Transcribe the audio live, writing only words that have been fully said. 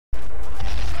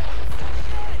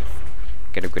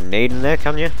Get a grenade in there,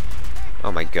 can you?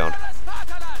 Oh my god.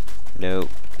 No.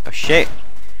 Oh shit!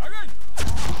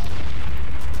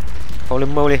 Holy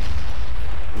moly.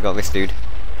 We got this dude.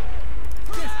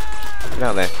 Get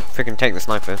out there. Freaking take the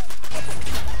sniper.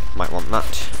 Might want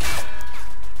that.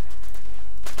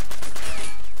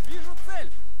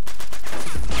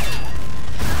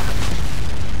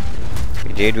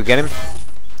 Did we get him?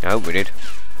 I hope we did.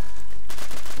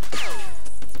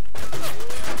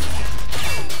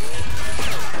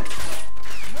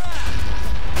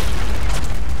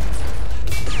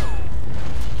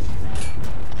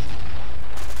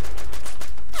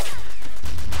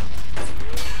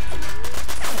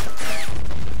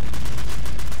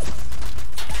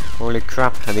 Holy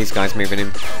crap, are these guys moving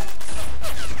in?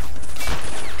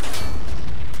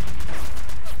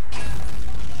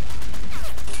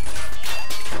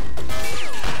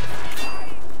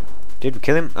 Did we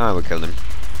kill him? Ah, we killed him.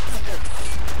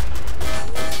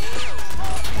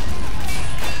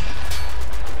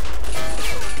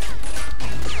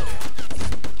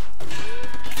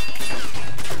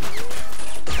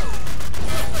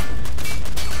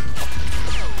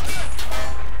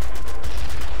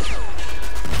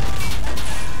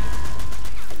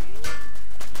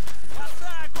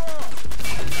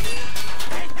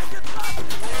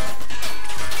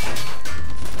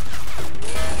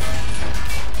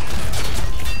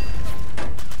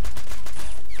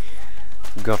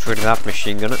 Got rid of that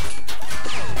machine gunner.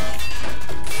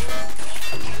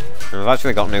 And I've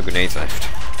actually got no grenades left.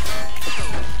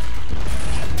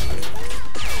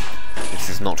 This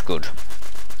is not good.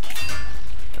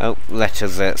 Oh, let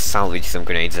us salvage some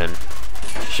grenades then.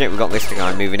 Shit, we got this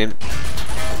guy moving in.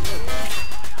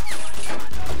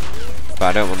 But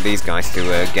I don't want these guys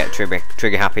to get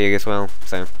trigger happy as well,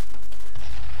 so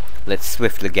let's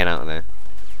swiftly get out of there.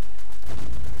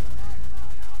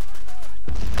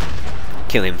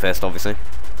 Kill him first, obviously.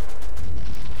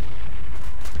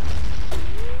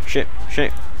 Shit,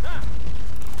 shit.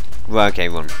 Right, okay,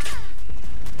 run.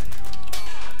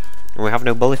 We have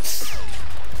no bullets.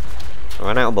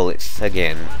 Run out of bullets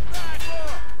again.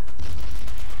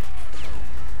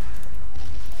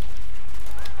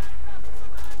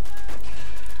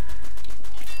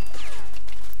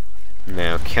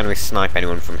 Now, can we snipe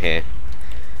anyone from here?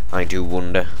 I do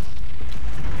wonder.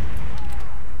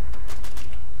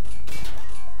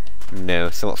 No,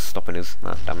 so what's stopping us?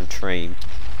 That damn train.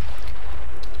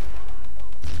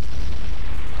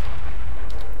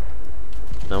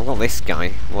 Now we've got this guy.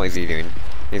 What is he doing?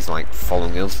 He's like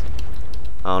following us.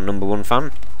 Our #1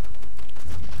 fan.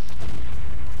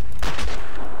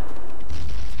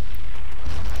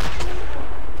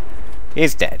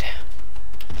 He's dead.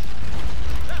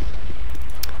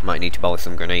 Might need to borrow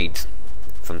some grenades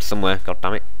from somewhere, god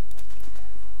damn it.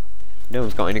 No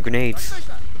one's got any grenades.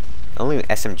 Only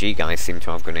SMG guys seem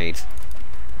to have grenades.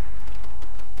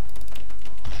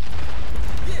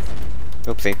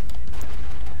 Oopsie.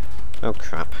 Oh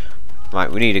crap. Right,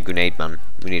 we need a grenade man.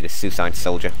 We need a suicide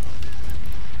soldier.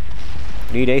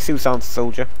 Need a suicide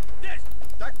soldier.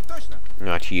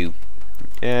 Right, you.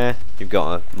 Yeah, you've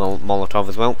got a Molotov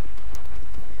as well.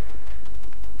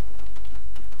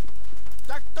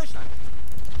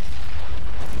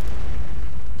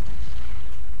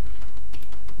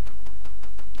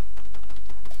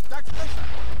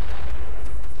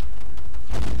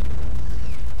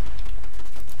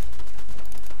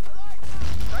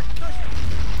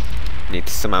 Need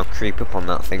to somehow creep up on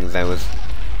that thing there was.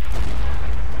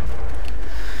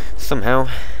 Somehow.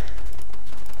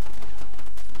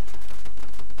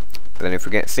 But then if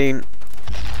we get seen,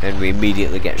 then we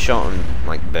immediately get shot and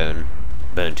like burn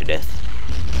to death.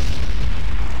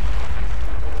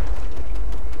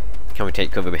 Can we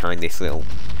take cover behind this little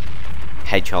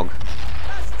hedgehog?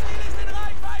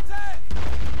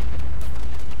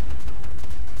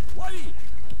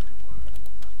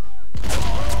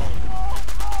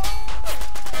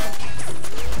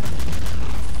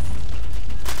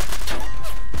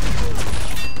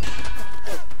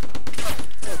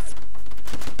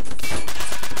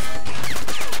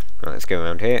 Right, let's go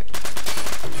around here.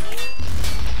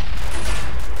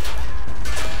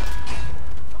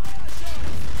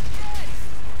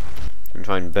 And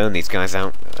try and burn these guys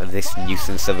out of this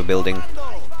nuisance of a building.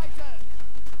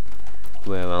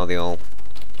 Where are they all?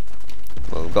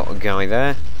 Well, we've got a guy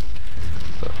there.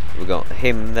 We've got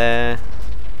him there.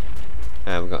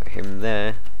 We've got him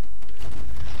there.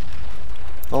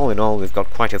 All in all, we've got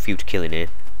quite a few to kill in here.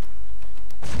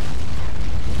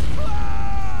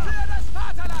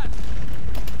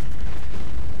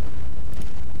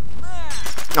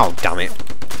 Oh, damn it.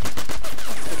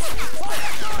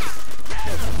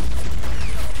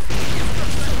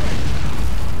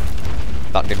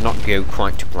 That did not go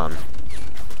quite to plan.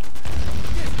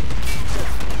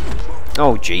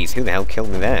 Oh jeez, who the hell killed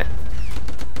me there?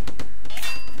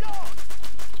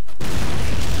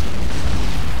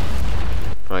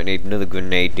 Right, need another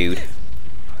grenade, dude.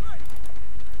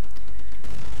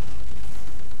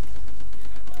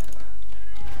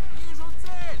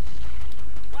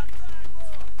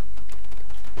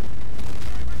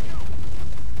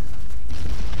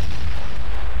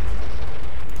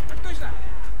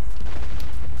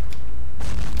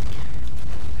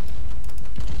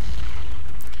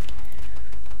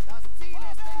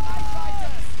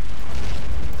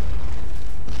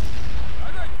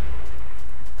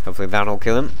 Hopefully that'll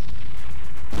kill him.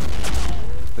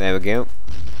 There we go.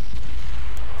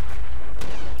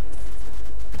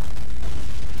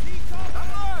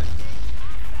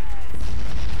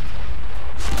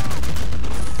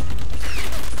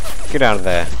 Get out of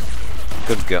there.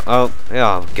 Good go. Oh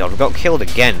god, we got killed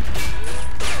again. I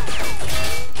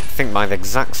think by the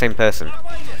exact same person.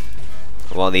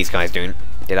 What are these guys doing?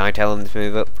 Did I tell them to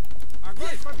move up?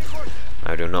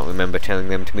 I do not remember telling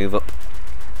them to move up.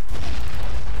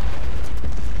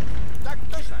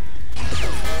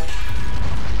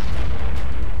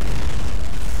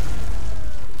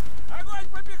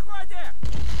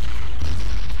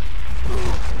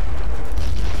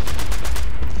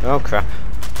 Oh crap.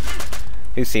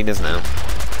 Who's seen us now?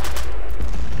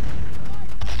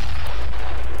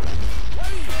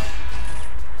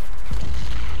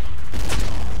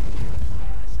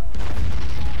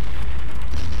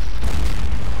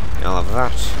 I'll have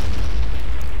that.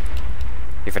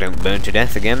 If I don't burn to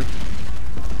death again.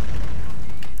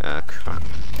 Ah crap.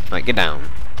 Right, get down.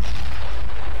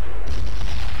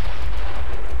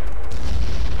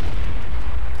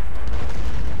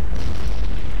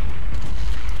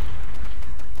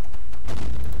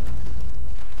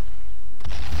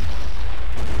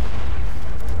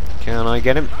 Can I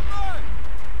get him?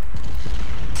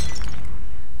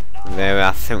 There,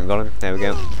 I think we got him. There we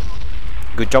go.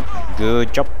 Good job.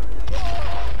 Good job.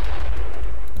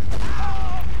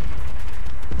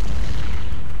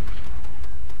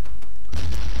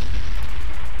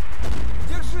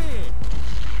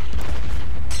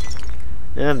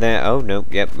 And there. Oh no.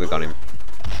 Yep, we got him.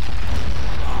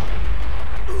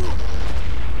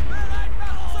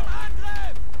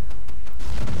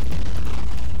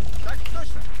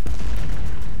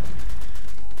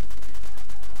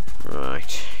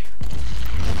 Right.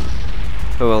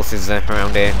 Who else is there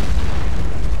around here?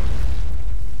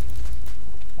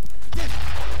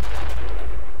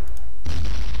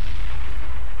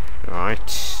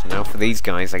 Right. Now for these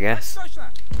guys, I guess.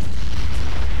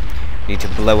 Need to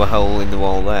blow a hole in the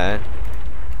wall there.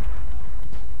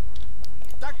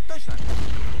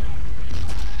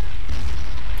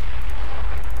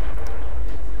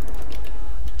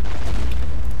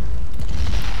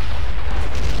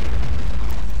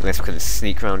 Unless we can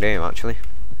sneak around here, actually.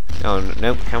 Oh,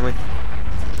 no, can we?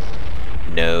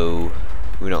 No.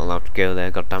 We're not allowed to go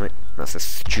there, god damn it. That's a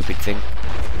stupid thing.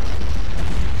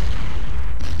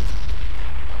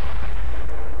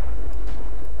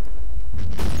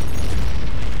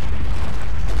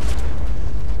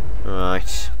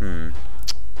 Right,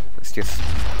 let's just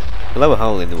blow a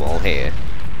hole in the wall here,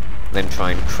 then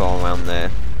try and crawl around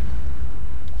there.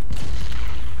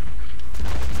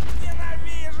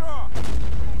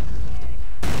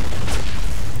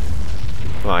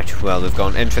 Right, well, we've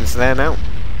got an entrance there now.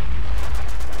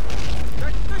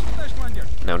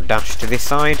 Now dash to this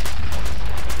side.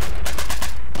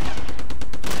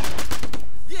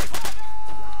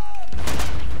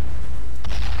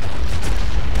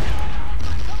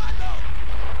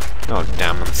 Oh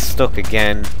damn, I'm stuck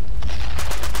again.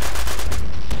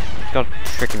 God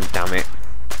frickin' damn it.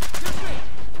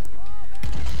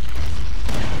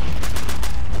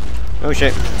 Oh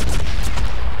shit.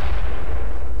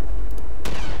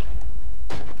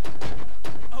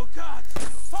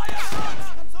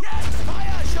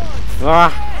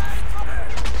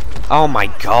 Ah! Oh my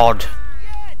god!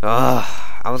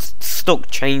 I was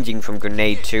stuck changing from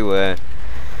grenade to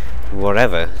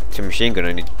whatever, to machine gun,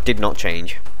 and it did not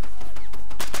change.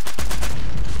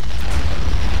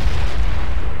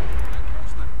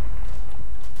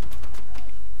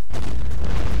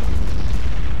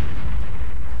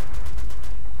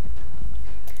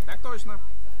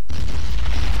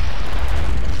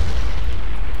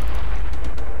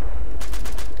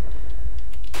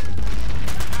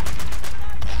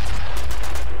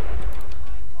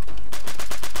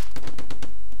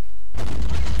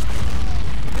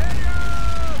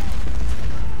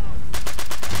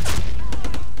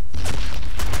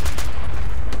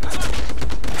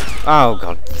 Oh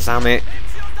god damn it.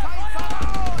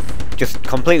 just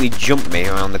completely jumped me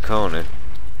around the corner.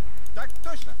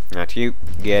 Right, you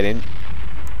get in.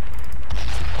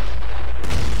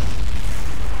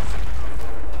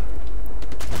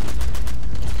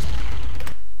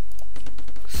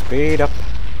 Speed up.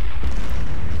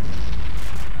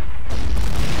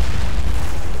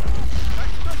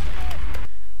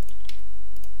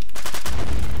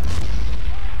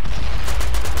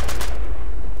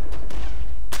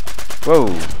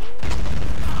 Whoa.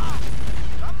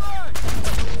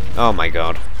 Oh my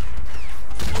god.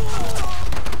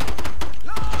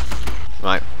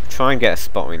 Right, try and get a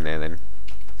spotter in there then.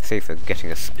 See if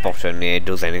getting a spotter near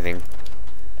does anything.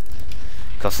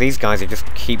 Because these guys just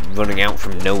keep running out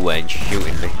from nowhere and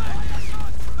shooting me.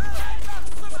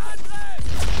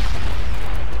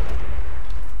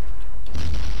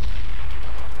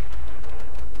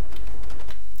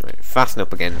 Right, fasten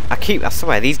up again. I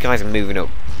swear, these guys are moving up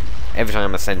every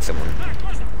time I send someone.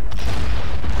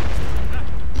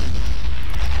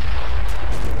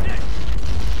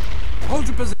 Hold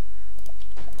your position.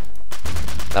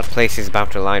 That place is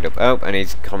about to light up. Oh, and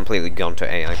he's completely gone to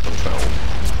AI control.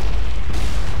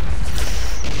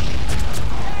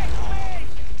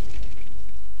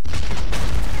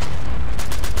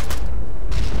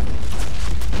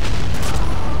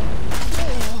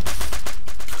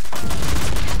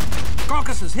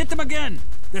 Caucasus, hit them again!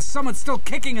 There's someone still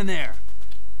kicking in there!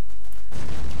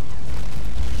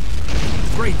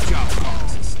 Great job,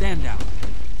 Caucasus. Stand down.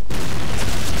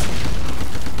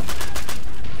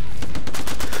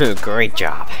 Great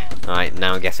job. Alright,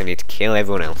 now I guess I need to kill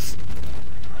everyone else.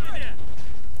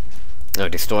 Oh,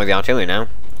 destroy the artillery now.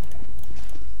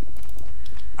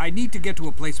 I need to get to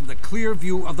a place with a clear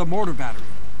view of the mortar battery.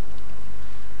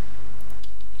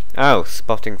 Oh,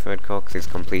 spotting third corks is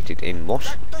completed in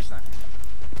what?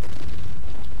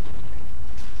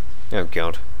 Oh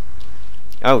god.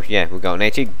 Oh yeah, we've got an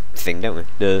AT thing, don't we?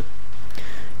 Duh.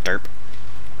 Derp.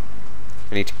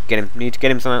 I need to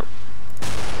get him somehow.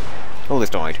 All this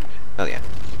died. Oh yeah.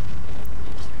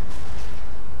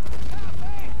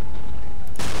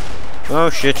 Oh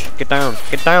shit, get down,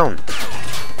 get down!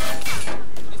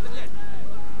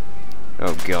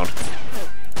 Oh god.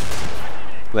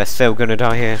 We're so gonna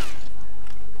die here.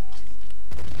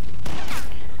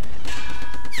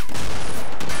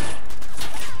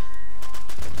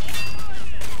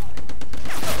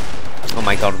 Oh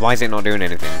my god, why is it not doing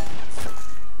anything?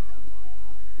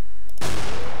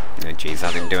 Oh jeez,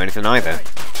 that didn't do anything either.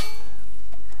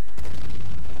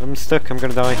 I'm stuck, I'm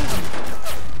gonna die.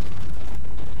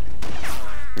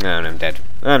 No, and I'm dead.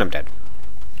 And I'm dead.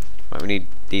 Right, we need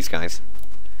these guys.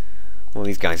 What are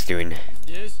these guys doing?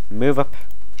 Yes. Move up.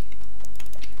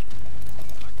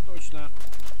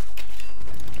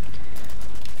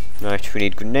 Right, we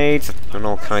need grenades and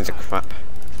all kinds of crap.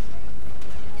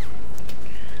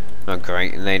 Oh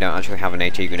great, and they don't actually have an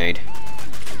AT grenade.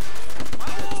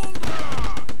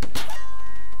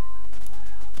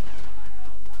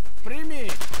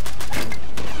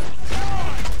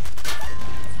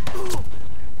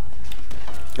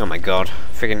 Oh my god,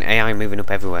 friggin' AI moving up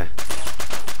everywhere.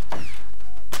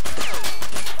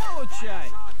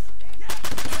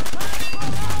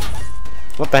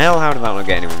 What the hell? How did that not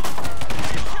get anyone?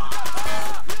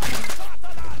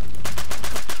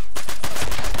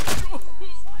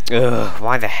 Ugh,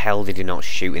 why the hell did he not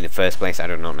shoot in the first place? I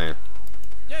do not know.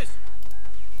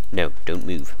 No, don't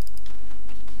move.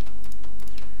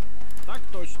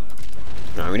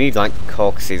 No, we need like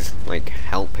Caucasus like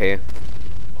help here.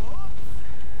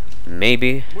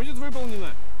 Maybe.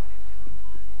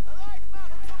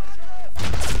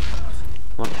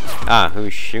 What? Ah,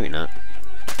 who's shooting at?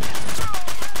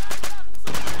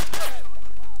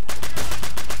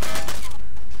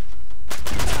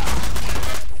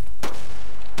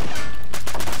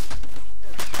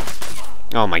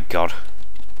 Oh my god.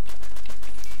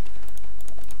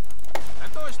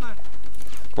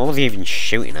 What was he even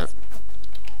shooting at?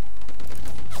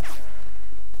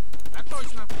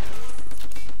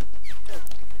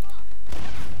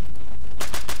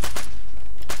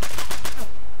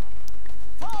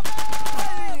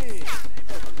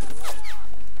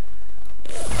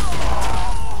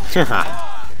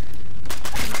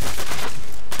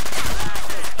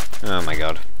 Oh my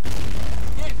god.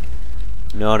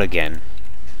 Not again.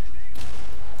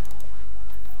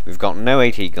 We've got no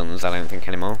AT guns, I don't think,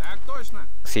 anymore.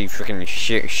 See, freaking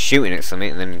shooting at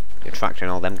something and then attracting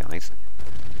all them guys.